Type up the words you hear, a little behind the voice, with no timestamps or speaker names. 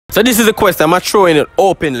So this is a question. I'm throwing it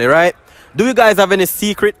openly, right? Do you guys have any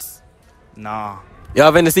secrets? Nah. You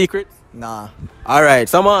have any secrets? Nah. All right.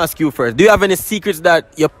 So I'm gonna ask you first. Do you have any secrets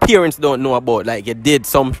that your parents don't know about? Like you did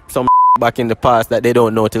some back in the past that they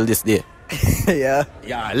don't know till this day? Yeah.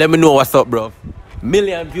 Yeah. Let me know what's up, bro.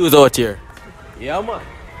 Million views out here. Yeah, man.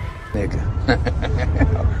 Nigga.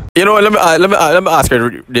 You know what? Let me ask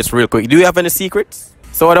you this real quick. Do you have any secrets?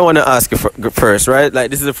 So what I want to ask you first, right?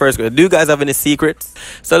 Like this is the first question. Do you guys have any secrets?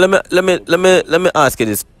 So let me ask you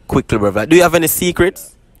this quickly, bro. Like, do you have any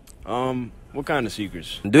secrets? What kind of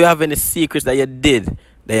secrets? Do you have any secrets that you did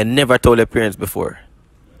that you never told your parents before?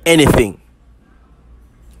 Anything?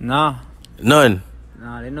 Nah. None.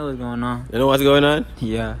 Nah, they know what's going on. You know what's going on?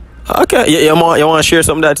 Yeah. Okay. You want to share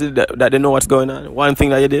something that they know what's going on? One thing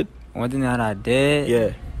that you did? One thing that I did?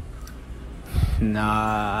 Yeah.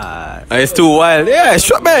 Nah. It's too wild. Yeah,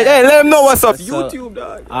 sure, man. Hey, let them know what's up. So, YouTube,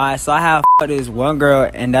 dog. Alright, so I have this one girl,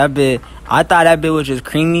 and that bitch, I thought that bitch was just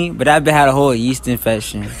creamy, but that bitch had a whole yeast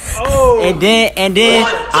infection. Oh. And then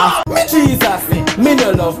I Mijeezas me no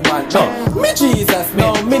love man. Mijeezas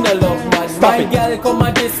me no love man. My girl come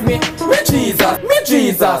and diss me.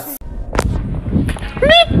 Mijeezas.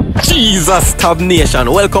 Jesus, Tab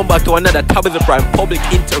Nation. Welcome back to another Tabizzle Prime public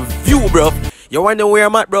interview, bro. You wonder where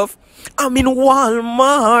I'm at, bro? I'm in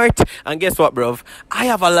Walmart. And guess what, bro? I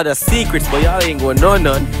have a lot of secrets, but y'all ain't going none.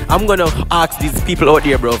 I'm gonna ask these people out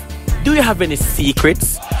there, bro. Do you have any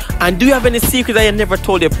secrets? And do you have any secrets that you never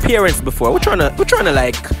told your parents before? We're trying to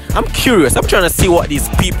like, I'm curious. I'm trying to see what these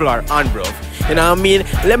people are on, bro. You know what I mean?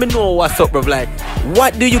 Let me know what's up, bro. Like,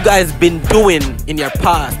 what do you guys been doing in your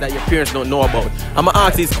past that your parents don't know about? I'm gonna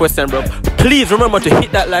ask these questions, bro. Please remember to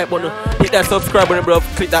hit that like button, hit that subscribe button, bro.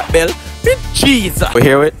 Click that bell. Jesus. We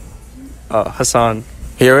hear it? Hassan.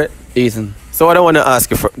 Hear it? Ethan. So what I want to ask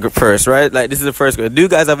you first, right? Like, this is the first question. Do you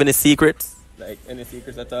guys have any secrets? Like, any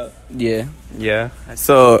secrets at all? Yeah. Yeah.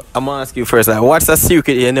 So I'm gonna ask you first, like, what's a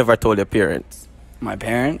secret you never told your parents? My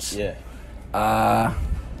parents? Yeah.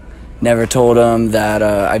 Never told them that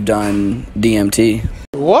I've done DMT.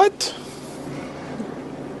 What?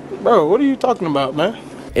 Bro, what are you talking about, man?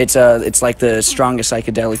 It's like the strongest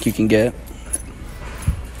psychedelic you can get.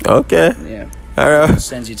 Okay. Yeah. All right.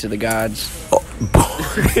 Sends you to the gods.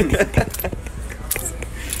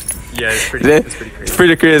 Yeah, it's pretty crazy. It's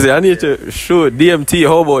pretty crazy. I need to shoot DMT.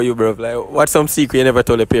 How about you, bro? Like, what's some secret you never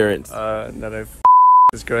told your parents? That I've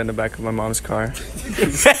this girl in the back of my mom's car.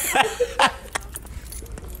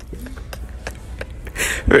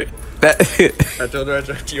 I told her I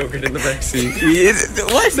drank yogurt in the back seat.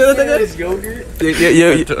 What? It's yogurt?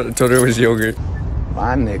 I told her it was yogurt.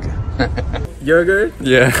 My nigga. Yogurt?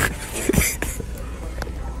 Yeah.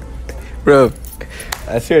 Bro,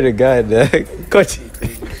 I swear to God, coach.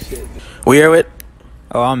 We hear it?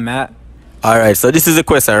 Oh, I'm Matt. Alright, so this is a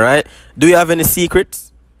question, right? Do you have any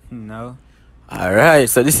secrets? No. Alright,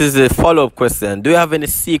 so this is a follow-up question. Do you have any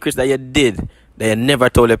secrets that you did that you never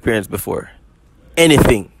told your parents before?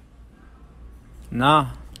 Anything?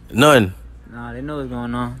 Nah. None? Nah, they know what's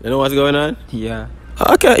going on. You know what's going on? Yeah.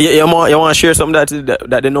 Okay, you want to share something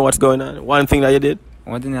that they know what's going on? One thing that you did?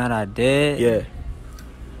 One thing that I did? Yeah.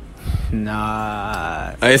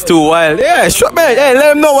 Nah. It's too wild. Yeah, sure, man. Hey,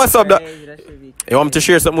 let them know what's up, dog. That should be You want me to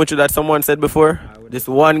share something with you that someone said before? This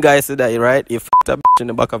one guy said that, right? He fucked a bitch in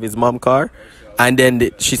the back of his mom's car, and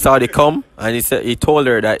then she saw the cum, and he told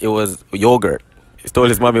her that it was yogurt. He told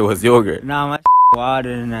his mom it was yogurt. Nah, my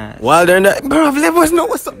wilder than that. Wilder than that, bro. Let us know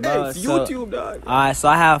what's up. Bro, It's so- YouTube, dog. Alright, so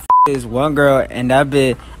I have this one girl, and that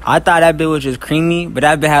bitch, I thought that bitch was just creamy, but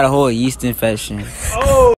that bitch had a whole yeast infection.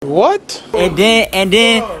 What? And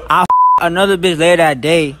then I another bitch later that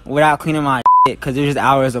day without cleaning my shit, cause it was just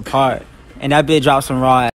hours apart, and that bitch dropped some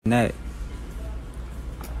raw ass nut.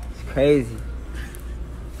 It's crazy.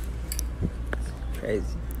 Crazy.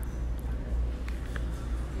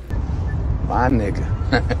 My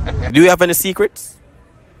nigga. Do you have any secrets?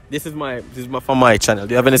 This is from my channel.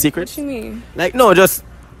 Do you have any secrets? What you mean? Like, no, just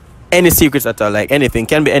any secrets at all. Like, anything.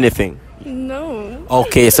 Can be anything. No.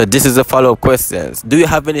 Okay, so this is a follow-up question. Do you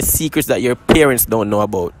have any secrets that your parents don't know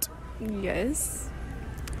about? Yes.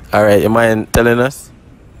 All right, you mind telling us?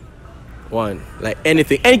 One, like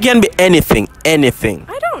anything. It can be anything.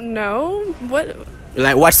 I don't know. What?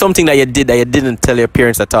 Like, what's something that you did that you didn't tell your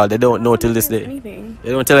parents at all? They don't know till this day. Anything.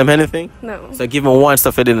 You don't tell them anything? No. So give them one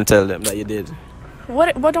stuff you didn't tell them that you did.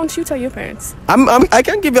 What don't you tell your parents? I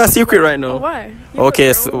can give you a secret right now. Why?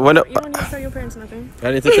 Okay, so when you don't need to tell your parents nothing.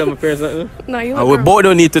 I need to tell my parents nothing? No, you. We both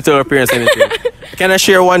don't need to tell our parents anything. Can I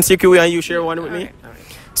share one secret with you and you share one with me? All right.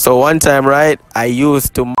 So one time, right, I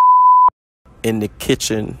used to in the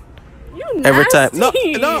kitchen. You every time. No,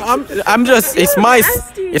 nasty. no, I'm just. It's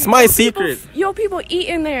my secret. People eat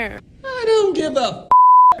in there.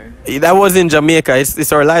 That was in Jamaica.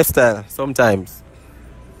 It's our lifestyle. Sometimes.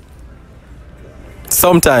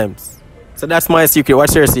 So that's my secret.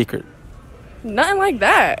 What's your secret? Nothing like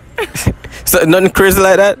that. So nothing crazy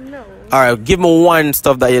like that? No. Alright, give me one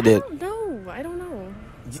stuff that you did. No, I don't know.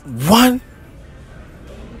 One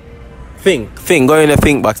thing. Go in the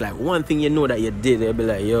think box. Like one thing you know that you did. You'll be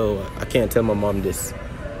like, yo, I can't tell my mom this.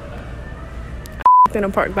 In a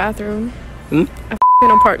park bathroom. Hmm?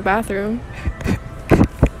 In a park bathroom.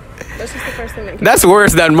 That's just the first thing that came. That's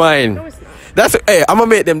worse than mine. No, it's not. Hey, I'm gonna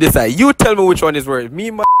make them decide. You tell me which one is worse. Me,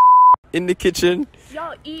 my in the kitchen.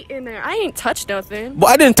 Y'all eat in there. I ain't touched nothing. But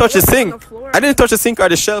I didn't touch the It wasn't on sink. the floor. I didn't touch the sink or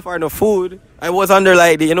the shelf or no food. I was under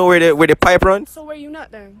like the, you know where the pipe runs. So where you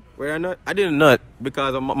not then? Where I nut? I didn't nut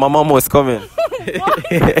because my mom was coming.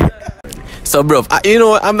 So, bro, you know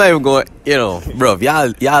what? I'm not even going. You know, bro,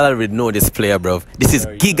 y'all already know this player, bro. This is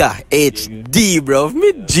Giga HD, bro.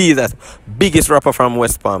 Mijeezas, biggest rapper from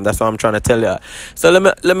West Palm. That's what I'm trying to tell you. So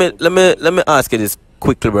let me ask you this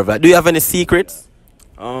quickly, bro. Do you have any secrets?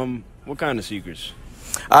 What kind of secrets?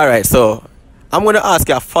 All right, so I'm gonna ask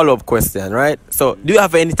you a follow-up question, right? So, do you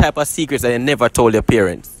have any type of secrets that you never told your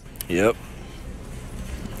parents? Yep.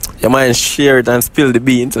 You mind share it and spill the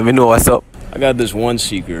beans so we know what's up? I got this one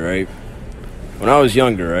secret, right? When I was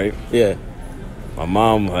younger, right? Yeah. My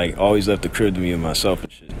mom like always left the crib to me and myself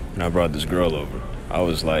and shit. And I brought this girl over. I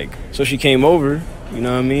was like, so she came over, you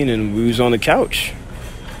know what I mean? And we was on the couch.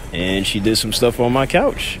 And she did some stuff on my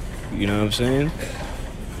couch. You know what I'm saying?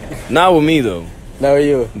 Not with me though. Now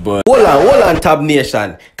you. But Hold on, Tab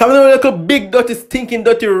Nation. Coming on a little big dirty stinking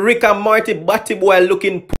dirty Rick and Morty batty boy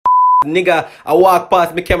looking nigga. I walk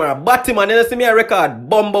past my camera. Batty man, you see me a record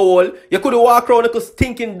bumblehole. You could walk around a little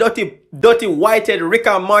stinking dirty white-head Rick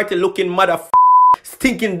and Morty looking mother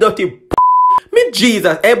stinking dirty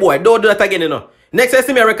Mijeezas. Hey boy, don't do that again, you know. Next time you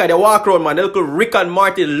see me a record, you walk around man, a little Rick and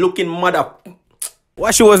Morty looking mother.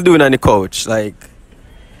 What she was doing on the couch, like?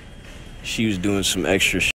 she was doing some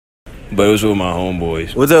extra shit. But it was with my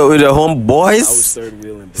homeboys. Was it with the homeboys? I was third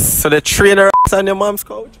wheeling, bro. So the trainer on your mom's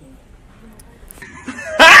couch?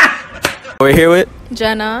 We're here with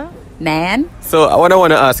Jenna. Man. So what I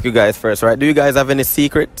want to ask you guys first, right? Do you guys have any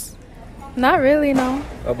secrets? Not really, no.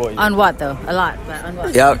 How about you? On what though? A lot, but on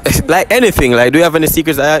what? Yeah, like anything. Like, do you have any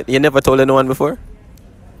secrets that you never told anyone before?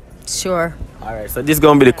 Sure. All right. So this is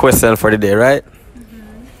gonna be the question for the day, right?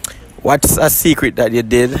 What's a secret that you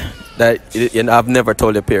did that you have never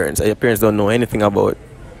told your parents, and your parents don't know anything about?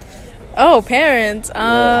 Oh, parents.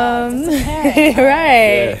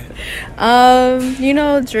 Right. You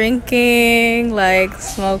know, drinking, like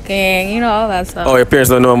smoking, you know, all that stuff. Oh, your parents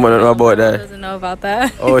don't know about She that. doesn't know about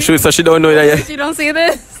that. Oh, so she don't know that yet. You don't see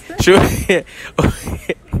this? She, I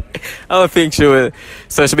don't think she will.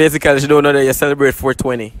 So she basically don't know that you celebrate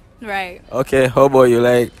 420. Right. Okay, how about you?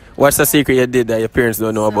 Like, what's the secret you did that your parents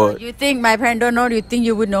don't know about? You think my parents don't know? You think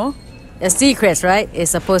you would know? A secret, right?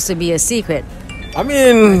 It's supposed to be a secret. I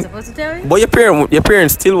mean, Supposed to tell you? but your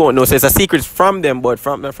parents still won't know. So it's a secret from them, but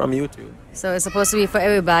from you too. So it's supposed to be for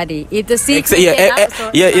everybody. If the secret,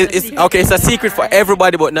 It's okay. It's a secret for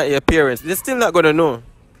everybody, but not your parents. They're still not gonna know.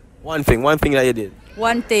 One thing that you did.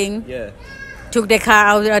 One thing. Yeah. Took the car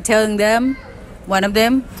out without telling them. One of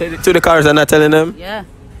them. To the cars and not telling them. Yeah.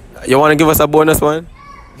 You want to give us a bonus one?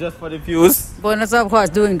 Just for the views. Bonus, of course,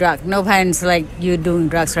 doing drugs. No parents like you doing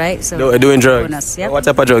drugs, right? So Doing drugs. Bonus, yep. What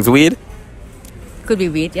type of drugs? Weed? Could be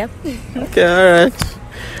weed, yep. Okay, alright.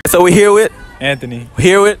 So we're here with Anthony.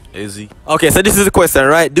 Here with Izzy. Okay, so this is a question,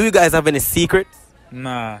 right? Do you guys have any secrets?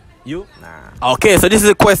 Nah. You? Nah. Okay, so this is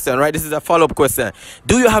a question, right? This is a follow-up question.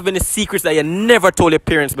 Do you have any secrets that you never told your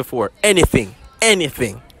parents before? Anything.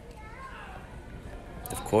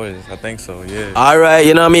 Of course, I think so, yeah. Alright,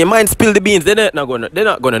 you know what I mean? Mine spill the beans, they're not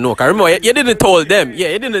gonna know. Cause remember, you didn't tell them. Yeah,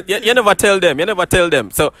 you never tell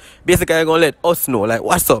them. So basically you're gonna let us know. Like,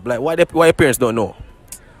 what's up? Like, why your parents don't know?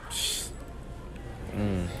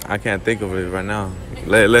 I can't think of it right now.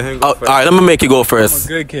 Let him go first. Alright, let me make you go I'm a first.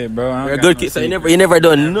 good kid, bro. I don't You're a got good no kid, so you secrets. never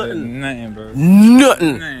done nothing. Nothing, bro.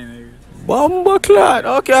 Nothing. Nothing, Bomba clot.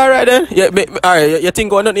 Okay, alright then. Yeah, alright, you think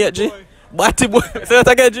going nothing yet, G? Batty boy. Say that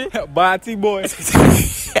again, G? nigga. Batty boy.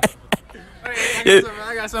 Yeah.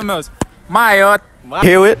 I got something else. My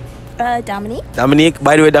Here with Dominique.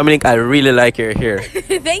 By the way, Dominique, I really like your hair.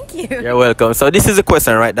 Thank you. You're welcome. So this is a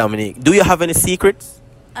question, right, Dominique? Do you have any secrets?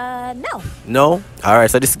 No. No? Alright,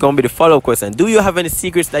 so this is going to be the follow-up question. Do you have any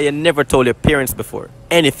secrets that you never told your parents before?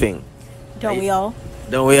 Anything? Don't we all?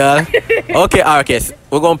 Don't we all? Okay, okay. So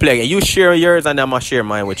we're gonna play again. You share yours and I'm gonna share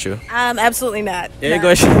mine with you. Absolutely not. Yeah,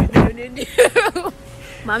 go share.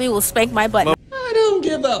 Mommy will spank my butt. I don't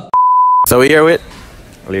give a So we here with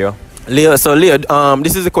Leo. Leo. So Leo,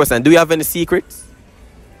 this is the question. Do you have any secrets?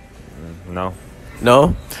 No.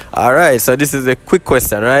 No? Alright, so this is a quick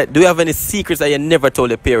question, right? Do you have any secrets that you never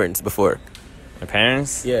told your parents before? My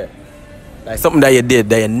parents? Yeah. Like something that you did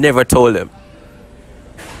that you never told them.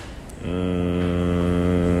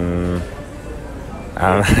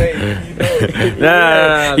 I don't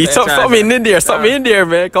know. No. He took something in there, something in there,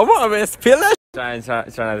 man. Come on, man. Spill that. Trying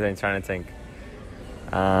to think.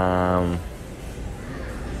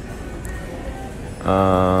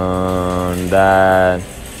 That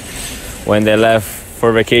when they left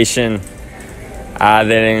for vacation, I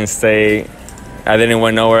didn't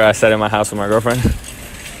went nowhere. I sat in my house with my girlfriend.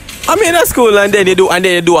 I mean, that's cool, and then you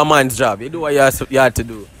do a man's job. You do what you had to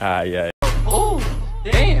do. Yeah. Oh,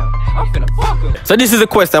 damn. I'm finna fuck him. So this is a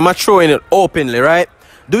question. I'm throwing it openly, right?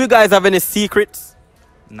 Do you guys have any secrets?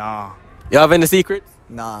 Nah. You have any secrets?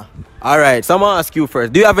 Nah. All right. So I'm gonna ask you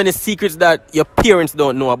first. Do you have any secrets that your parents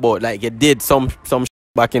don't know about? Like you did some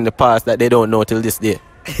back in the past that they don't know till this day?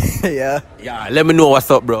 Yeah. Yeah. Let me know what's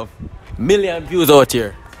up, bro. Million views out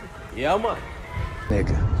here. Yeah, man.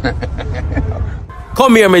 Nigga.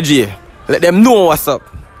 Come here, my G. Let them know what's up.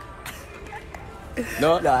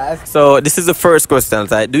 No? So this is the first question,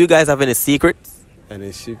 right? Do you guys have any secrets?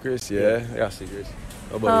 Any secrets? Yeah, I got secrets.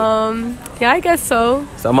 How about Yeah, I guess so.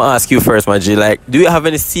 So I'm gonna ask you first, my G. Like, do you have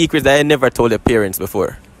any secrets that you never told your parents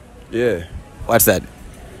before? you? Yeah. What's that?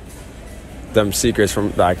 Them secrets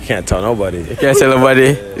from that I can't tell nobody. You can't tell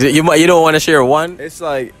nobody. You don't want to share one? It's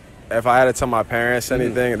like if I had to tell my parents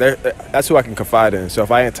anything, that's who I can confide in. So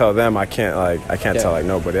if I didn't tell them, I can't tell like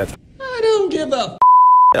nobody. I don't give a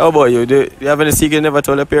How about you? Do you have any secret you never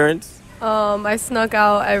told your parents? I snuck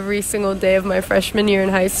out every single day of my freshman year in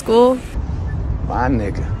high school. My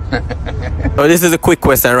nigga. So this is a quick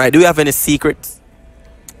question, right? Do you have any secrets?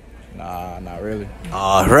 Nah, not really.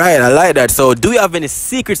 All right, I like that. So do you have any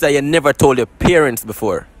secrets that you never told your parents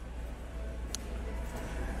before?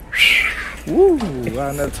 Woo,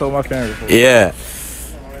 I never told my parents before. Yeah.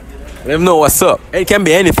 Let them know what's up. It can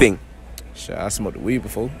be anything. Shit, I smoked the weed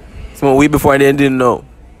before. Smoked weed before and they didn't know.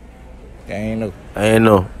 I ain't know. I didn't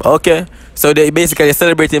know. Okay. So they basically you're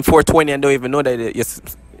celebrating 420 and don't even know that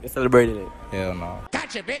you're celebrating it. Hell no.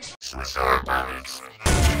 gotcha, bitch.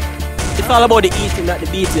 It's all about the eating, not the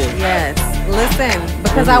beating. Yes. Listen,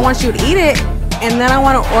 because I want you to eat it, and then I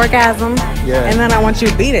want to orgasm, Yeah. and then I want you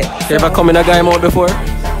to beat it. You ever come in a guy mode before?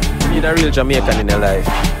 You're a real Jamaican in your life.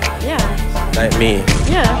 Yeah. Like me.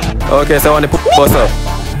 Yeah. Okay, so I want to put boss up.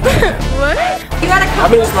 What? You gotta I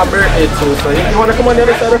mean, it's my birthday too, so you want to come on the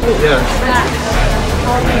other side of me? Yeah.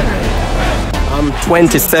 I'm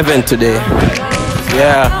 27 today.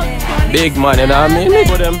 Yeah. Big man, you know what I mean? Look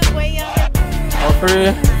at them. Oh, for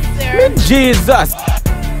real? Jesus!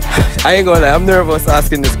 I ain't gonna lie, I'm nervous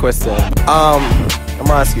asking this question. I'm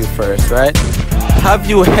gonna ask you first, right? Have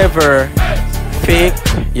you ever faked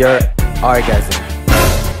your orgasm?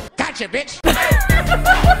 Gotcha, bitch.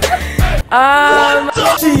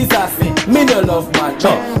 Jesus, me no love man.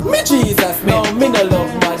 Me Jesus, me no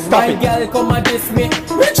love man. My girl come and diss me.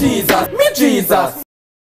 Me Jesus.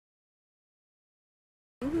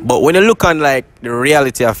 But when you look on like the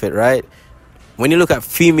reality of it, right? When you look at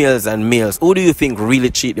females and males, who do you think really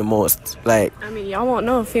cheat the most? Like, I mean, y'all won't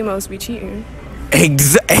know if females be cheating.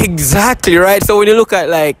 exactly, right? So when you look at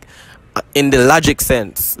like in the logic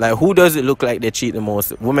sense, like who does it look like they cheat the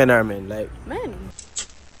most? Women or men? Like Men.